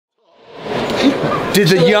Did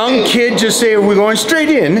the young kid just say we're going straight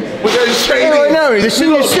in? We're going straight in. Oh no, the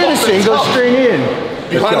senior citizen goes straight in.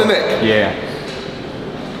 Behind the neck. Yeah.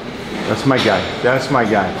 That's my guy. That's my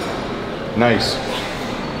guy. Nice.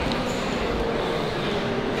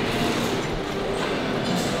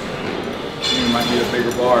 You might need a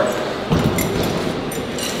bigger bar.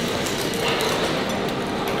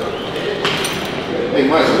 Hey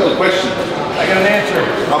Mike, I've got a question. I got an answer.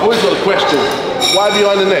 I've always got a question. Why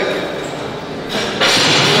behind the neck?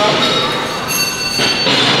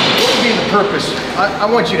 What would be the purpose? I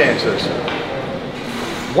want you to answer this.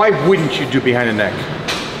 Why wouldn't you do behind the neck?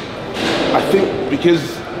 I think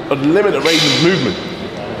because of the limited range of movement.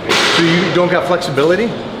 So you don't got flexibility?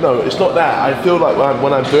 No, it's not that. I feel like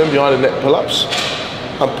when I'm doing behind the neck pull-ups,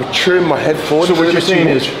 I'm protruding my head forward. So what you're saying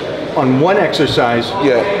is, on one exercise,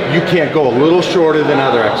 you can't go a little shorter than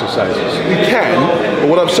other exercises. You can, but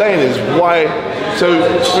what I'm saying is why, so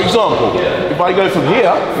for example, if I go from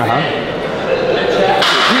here,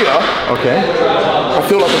 okay, I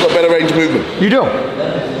feel like I've got better range of movement. You do?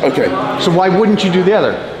 Okay. So why wouldn't you do the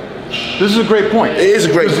other? This is a great point. It is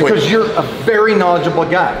a great point. Because you're a very knowledgeable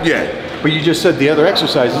guy. Yeah. But you just said the other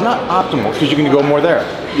exercise is not optimal because you're going to go more there.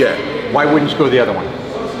 Yeah. Why wouldn't you go the other one?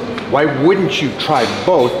 Why wouldn't you try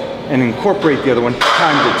both and incorporate the other one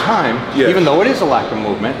time to time, even though it is a lack of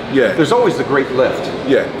movement? Yeah. There's always the great lift.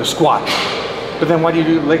 Yeah. The squat. But then why do you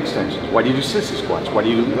do leg extensions? Why do you do sissy squats? Why do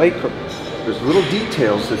you do leg curls? There's little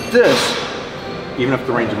details that this, even if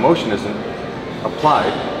the range of motion isn't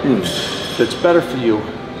applied, that's better for you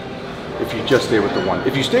if you just stay with the one.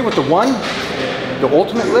 If you stay with the one, the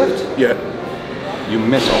ultimate lift, you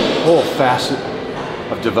miss a whole facet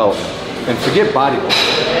of development. And forget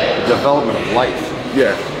bodybuilding, the development of life.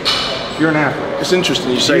 Yeah. You're an athlete. It's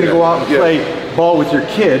interesting you say that. You're gonna go out and play ball with your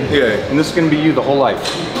kid, and this is gonna be you the whole life.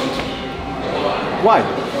 Why?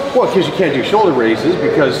 Well, because you can't do shoulder raises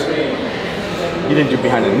because you didn't do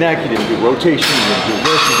behind the neck, you didn't do rotation, you didn't do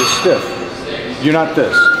this, you're just stiff. You're not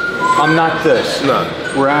this. I'm not this. No.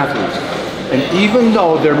 We're athletes. And even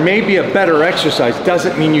though there may be a better exercise,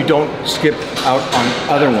 doesn't mean you don't skip out on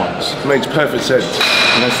other ones. Makes perfect sense.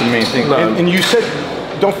 And that's the main thing. No. And you said,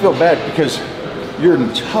 don't feel bad because you're an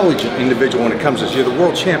intelligent individual when it comes to this. You're the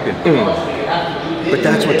world champion. But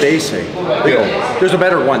that's what they say. They go, there's a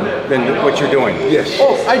better one than what you're doing. Yes.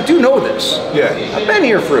 Oh, I do know this. Yeah. I've been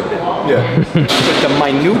here for a bit. Yeah. But the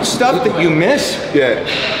minute stuff that you miss,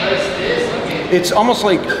 it's almost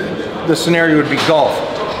like the scenario would be golf.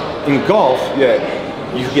 In golf,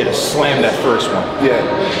 you get to slam that first one.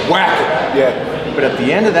 Whack it. But at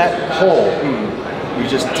the end of that hole, you're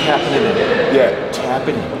just tapping it in.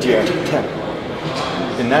 Tapping it. Tap.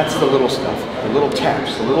 And that's the little stuff, the little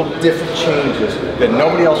taps, the little different changes that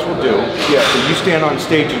nobody else will do. So you stand on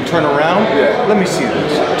stage and turn around. Let me see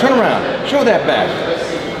this. Turn around. Show that back.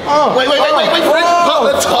 Oh, wait, friend. Pop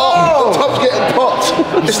the top. The top's getting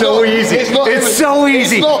popped. It's so easy. It's so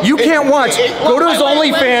easy. You can't watch. Go to his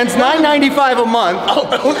OnlyFans, $9.95 a month.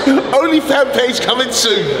 OnlyFans page coming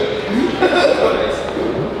soon.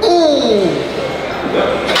 Ooh.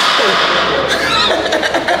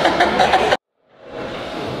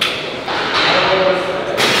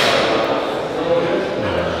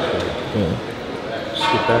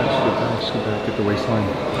 Scoot back, get the waistline.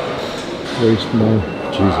 Very small.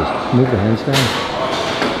 Jesus. Move the hands down.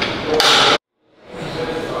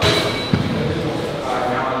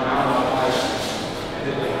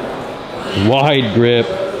 Wide grip.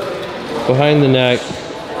 Behind the neck.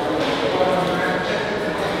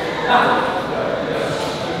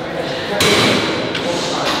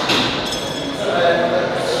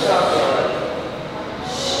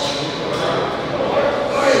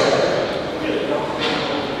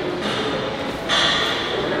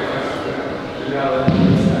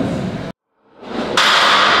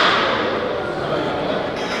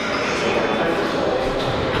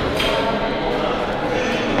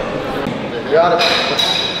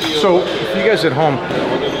 So, if you guys at home,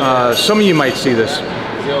 some of you might see this.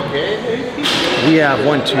 We have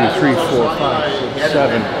 1, 2, 3, 4, 5, 6,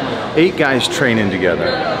 7, 8 guys training together.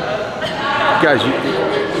 Guys,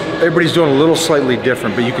 everybody's doing a little slightly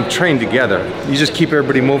different, but you can train together. You just keep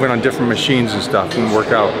everybody moving on different machines and stuff and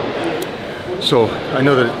work out. So I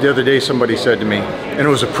know that the other day somebody said to me, and it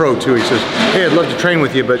was a pro too, he says, hey, I'd love to train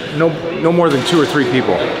with you, but no more than 2 or 3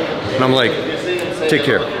 people. And I'm like, take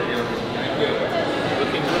care.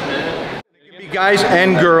 Guys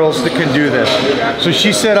and girls that can do this. So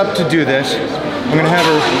she's set up to do this. I'm gonna have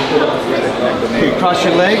her, okay, cross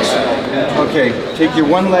your legs. Okay, take your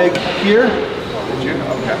one leg here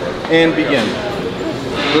and begin.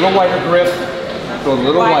 A little wider grip, go a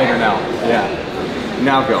little wider now. Yeah,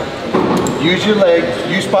 now go. Use your leg.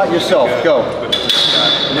 You spot yourself. Go.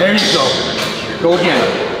 There you go. Go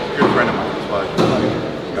again. Good friend of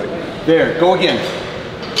mine. There. Go again.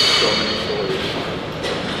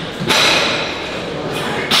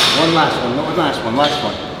 One last one. One last one. Last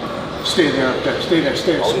one. Stay there. Up there. Stay there.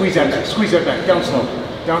 Stay there. Squeeze that back. Squeeze that back. Down slow.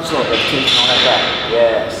 Down slow. Rotation on that back.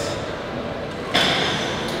 Yes.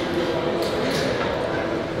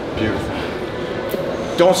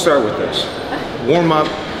 Beautiful. Don't start with this. Warm up,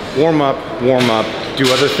 warm up, warm up. Do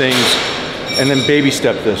other things, and then baby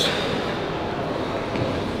step this.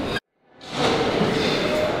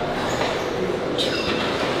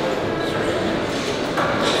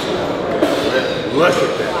 Look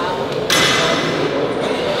at that.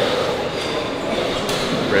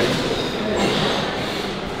 Ready?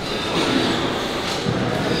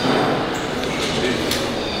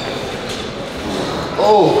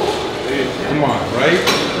 Oh, Come on,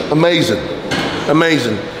 right? amazing,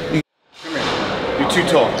 amazing. Come here. You're too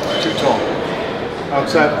tall. Too tall.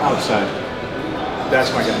 Outside, outside.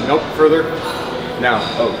 That's my guy. Nope. Further. Now.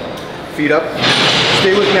 Oh. Feet up.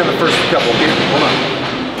 Stay with me on the first couple. Hold on.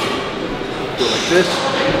 Go like this.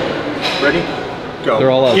 Ready? Go.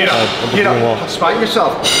 They're all Get outside up. of the Get green wall. up. Spot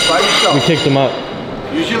yourself. Spot yourself. We kicked them up.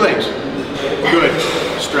 Use your legs. Good.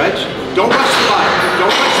 Stretch. Don't rush the bottom.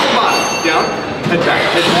 Don't rush the bottom. Down. Head back.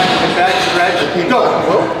 Head back. Head back. Stretch. Go.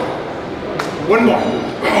 One more.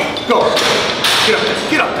 Go. Get up there.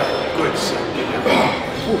 Get up there. Good. Get down.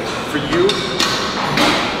 For you,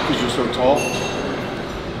 because you're so tall,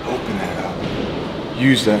 open that up.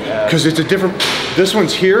 Use that. Because it's a different. This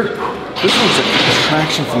one's here. This one's a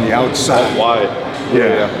contraction from the outside. Wide.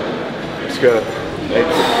 Yeah. It's good.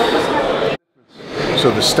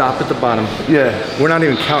 So the stop at the bottom. Yeah. We're not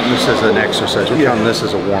even counting this as an exercise. We're counting this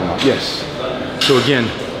as a warm up. Yes. So again,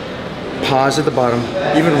 pause at the bottom,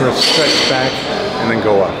 even when it's stretched back, and then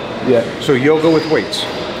go up. Yeah. So yoga with weights.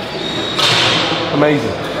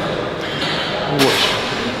 Amazing. Whoosh.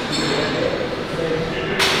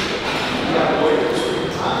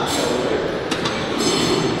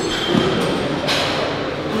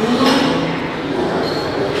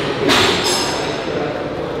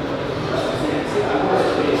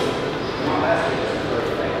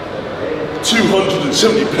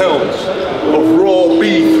 270 pounds of raw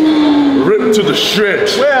beef ripped to the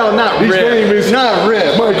shreds. Well, not His rib. name is Not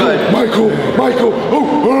rib. Michael.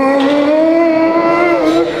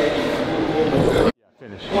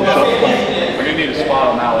 Finish. We're gonna need a spot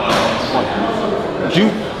on that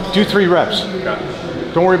one. Do 3 reps.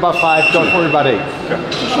 Don't worry about 5. Don't worry about 8.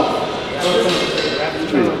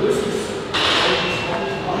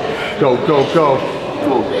 Go, go, go.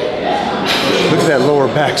 Look at that lower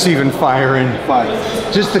back's even firing.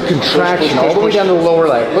 5. Just the contraction Push, all the way push. down to the lower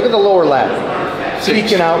leg. Look at the lower lag. 6.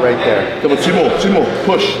 Peeking out right there. Come on, 2 more,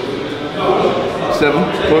 push. 7,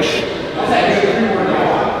 push.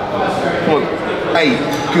 Come on,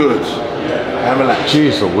 8, good. And relax,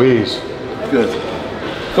 Jeez Louise. good.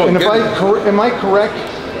 Come on, And if get it. am I correct?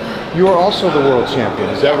 You are also the world champion.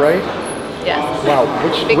 Is that right? Yes. Wow.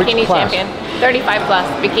 Which Bikini class? champion. 35 plus,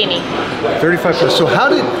 bikini. 35 plus. So how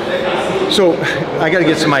did? So I got to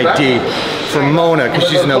get some ID from Mona because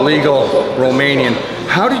she's an illegal Romanian.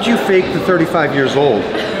 How did you fake the 35 years old?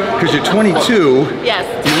 Because you're 22. Yes.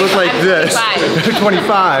 You look like I'm this. 25.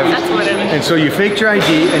 25. That's what it is. And so you faked your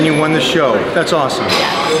ID and you won the show. That's awesome.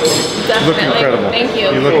 Yes. You Definitely. look incredible. Thank you.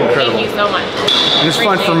 You look incredible. Thank you so much. And it's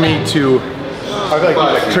fun for me to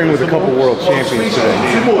train with a couple world champions today.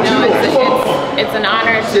 No, it's an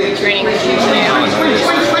honor to be training with you today. Honestly.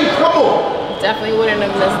 Definitely wouldn't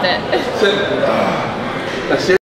have missed it. That's it.